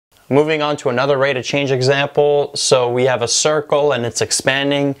Moving on to another rate of change example. So we have a circle and it's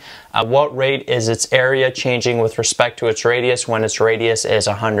expanding. At what rate is its area changing with respect to its radius when its radius is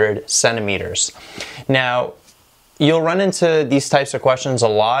 100 centimeters? Now, you'll run into these types of questions a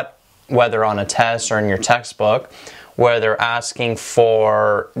lot, whether on a test or in your textbook, where they're asking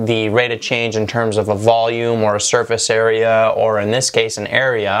for the rate of change in terms of a volume or a surface area, or in this case, an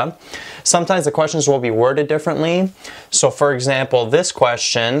area. Sometimes the questions will be worded differently. So for example, this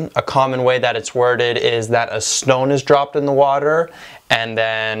question, a common way that it's worded is that a stone is dropped in the water and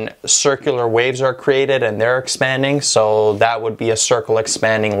then circular waves are created and they're expanding. So that would be a circle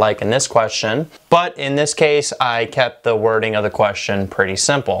expanding like in this question. But in this case, I kept the wording of the question pretty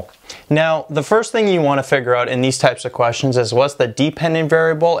simple. Now, the first thing you want to figure out in these types of questions is what's the dependent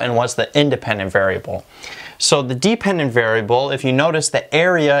variable and what's the independent variable. So the dependent variable, if you notice, the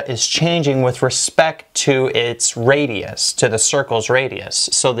area is changing with respect to its radius, to the circle's radius.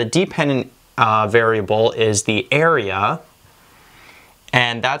 So the dependent variable is the area,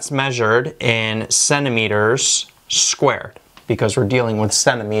 and that's measured in centimeters squared, because we're dealing with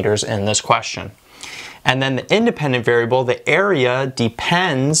centimeters in this question. And then the independent variable, the area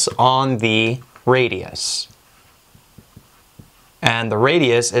depends on the radius. And the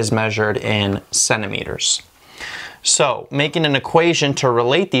radius is measured in centimeters. So, making an equation to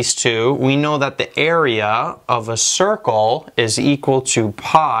relate these two, we know that the area of a circle is equal to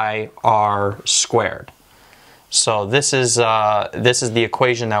pi r squared. So this is the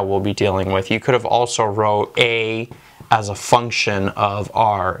equation that we'll be dealing with. You could have also wrote a as a function of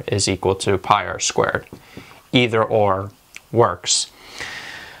r is equal to pi r squared. Either or works.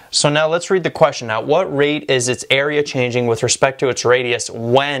 So now let's read the question. At what rate is its area changing with respect to its radius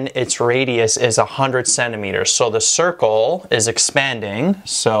when its radius is 100 centimeters? So the circle is expanding.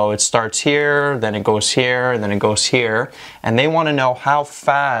 So it starts here, then it goes here, and then it goes here. And they want to know how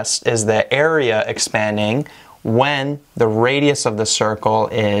fast is the area expanding when the radius of the circle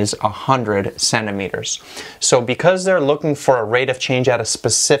is 100 centimeters. So because they're looking for a rate of change at a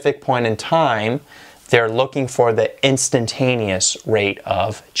specific point in time, they're looking for the instantaneous rate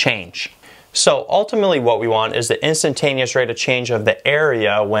of change. So ultimately what we want is the instantaneous rate of change of the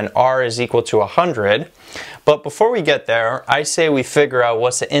area when r is equal to 100. But before we get there, I say we figure out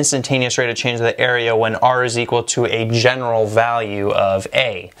what's the instantaneous rate of change of the area when r is equal to a general value of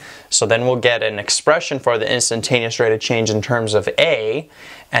a. So then we'll get an expression for the instantaneous rate of change in terms of a,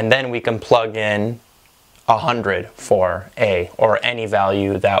 and then we can plug in 100 for a, or any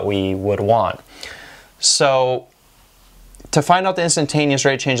value that we would want. So to find out the instantaneous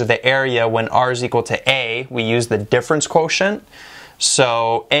rate of change of the area when r is equal to a, we use the difference quotient.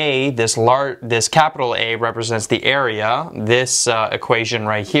 So a, this capital A represents the area, this equation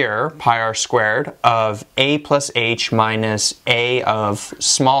right here, pi r squared, of a plus h minus a of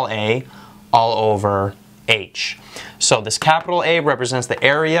small a all over h. So this capital A represents the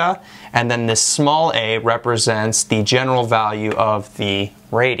area, and then this small a represents the general value of the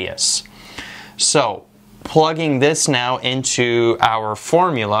radius. So plugging this now into our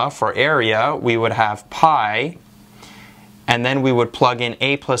formula for area, we would have pi, and then we would plug in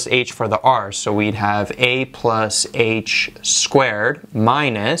a plus h for the r. So we'd have a plus h squared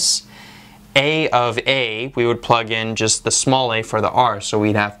minus a of a, we would plug in just the small a for the r. So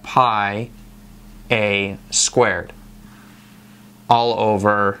we'd have pi a squared all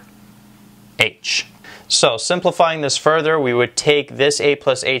over h. So simplifying this further, we would take this a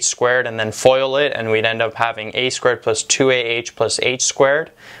plus h squared and then FOIL it, and we'd end up having a squared plus 2ah plus h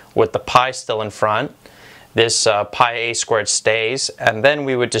squared with the pi still in front. This pi a squared stays, and then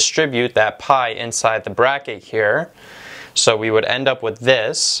we would distribute that pi inside the bracket here. So we would end up with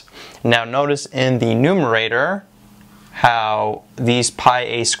this. Now notice in the numerator how these pi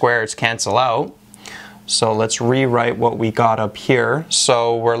a squareds cancel out. So let's rewrite what we got up here.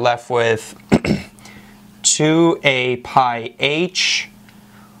 So we're left with 2a pi h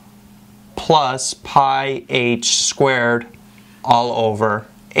plus pi h squared all over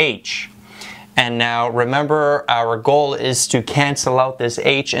h. And now remember, our goal is to cancel out this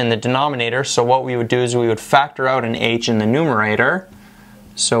h in the denominator, so what we would do is we would factor out an h in the numerator.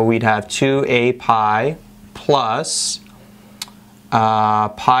 So we'd have 2a pi plus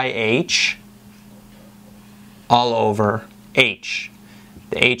pi h all over h.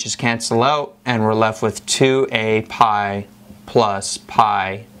 The h's cancel out, and we're left with 2a pi plus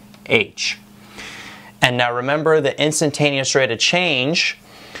pi h. And now remember, the instantaneous rate of change,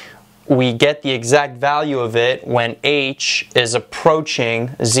 we get the exact value of it when h is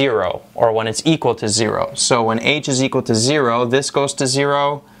approaching 0, or when it's equal to 0. So when h is equal to 0, this goes to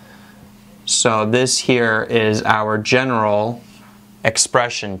 0. So this here is our general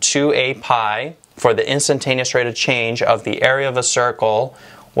expression 2a pi for the instantaneous rate of change of the area of a circle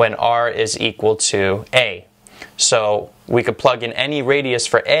when r is equal to a. So we could plug in any radius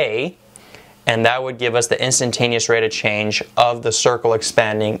for a, and that would give us the instantaneous rate of change of the circle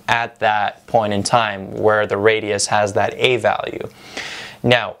expanding at that point in time where the radius has that a value.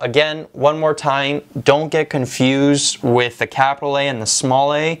 Now, again, one more time, don't get confused with the capital A and the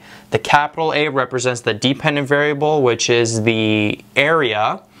small a. The capital A represents the dependent variable, which is the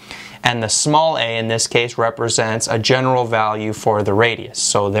area, and the small a in this case represents a general value for the radius.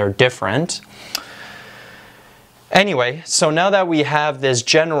 So they're different. Anyway, so now that we have this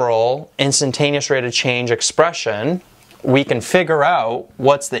general instantaneous rate of change expression, we can figure out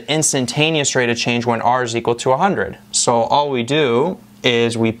what's the instantaneous rate of change when r is equal to 100. So all we do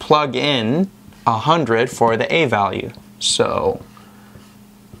is we plug in 100 for the a value. So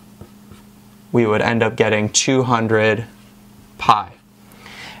we would end up getting 200 pi.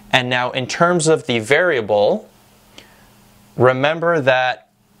 And now in terms of the variable, remember that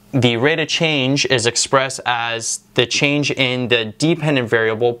the rate of change is expressed as the change in the dependent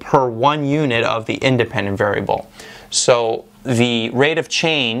variable per 1 unit of the independent variable. So the rate of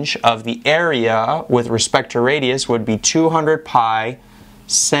change of the area with respect to radius would be 200 pi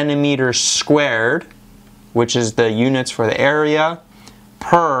centimeters squared, which is the units for the area,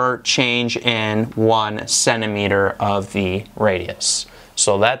 per change in 1 centimeter of the radius.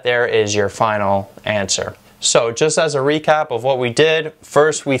 So that there is your final answer. So just as a recap of what we did,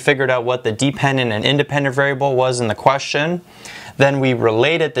 first we figured out what the dependent and independent variable was in the question. Then we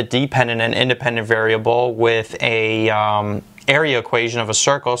related the dependent and independent variable with a area equation of a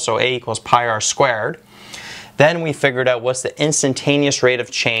circle, so a equals pi r squared. Then we figured out what's the instantaneous rate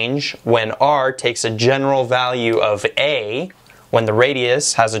of change when r takes a general value of a, when the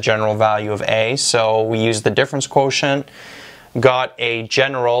radius has a general value of a. So we used the difference quotient, got a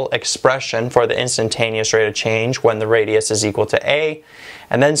general expression for the instantaneous rate of change when the radius is equal to a.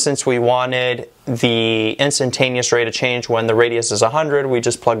 And then since we wanted the instantaneous rate of change when the radius is 100, we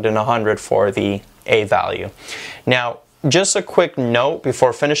just plugged in 100 for the a value. Now, just a quick note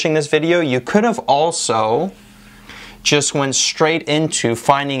before finishing this video, you could have also just went straight into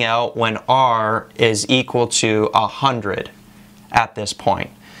finding out when r is equal to 100 at this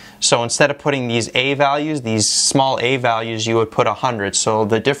point. So instead of putting these a values, these small a values, you would put 100. So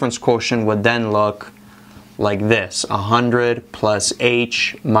the difference quotient would then look like this: 100 plus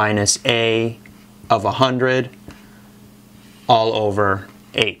h minus a of 100 all over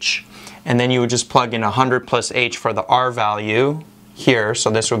h. And then you would just plug in 100 plus h for the r value here, so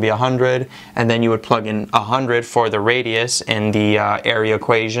this would be 100, and then you would plug in 100 for the radius in the area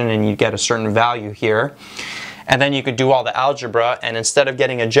equation, and you get a certain value here. And then you could do all the algebra, and instead of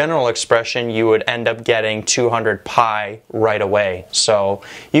getting a general expression, you would end up getting 200 pi right away. So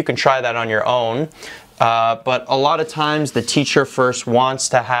you can try that on your own. But a lot of times the teacher first wants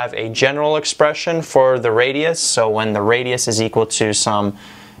to have a general expression for the radius. So when the radius is equal to some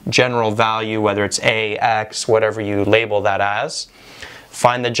general value, whether it's a, x, whatever you label that as,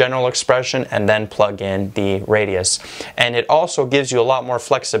 find the general expression and then plug in the radius. And it also gives you a lot more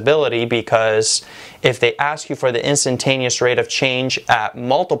flexibility, because if they ask you for the instantaneous rate of change at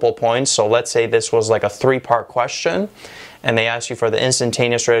multiple points, so let's say this was like a 3-part question, and they ask you for the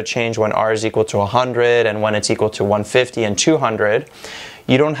instantaneous rate of change when r is equal to 100 and when it's equal to 150 and 200,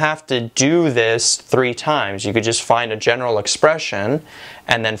 you don't have to do this 3 times. You could just find a general expression,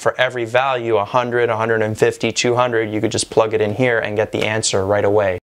 and then for every value, 100, 150, 200, you could just plug it in here and get the answer right away.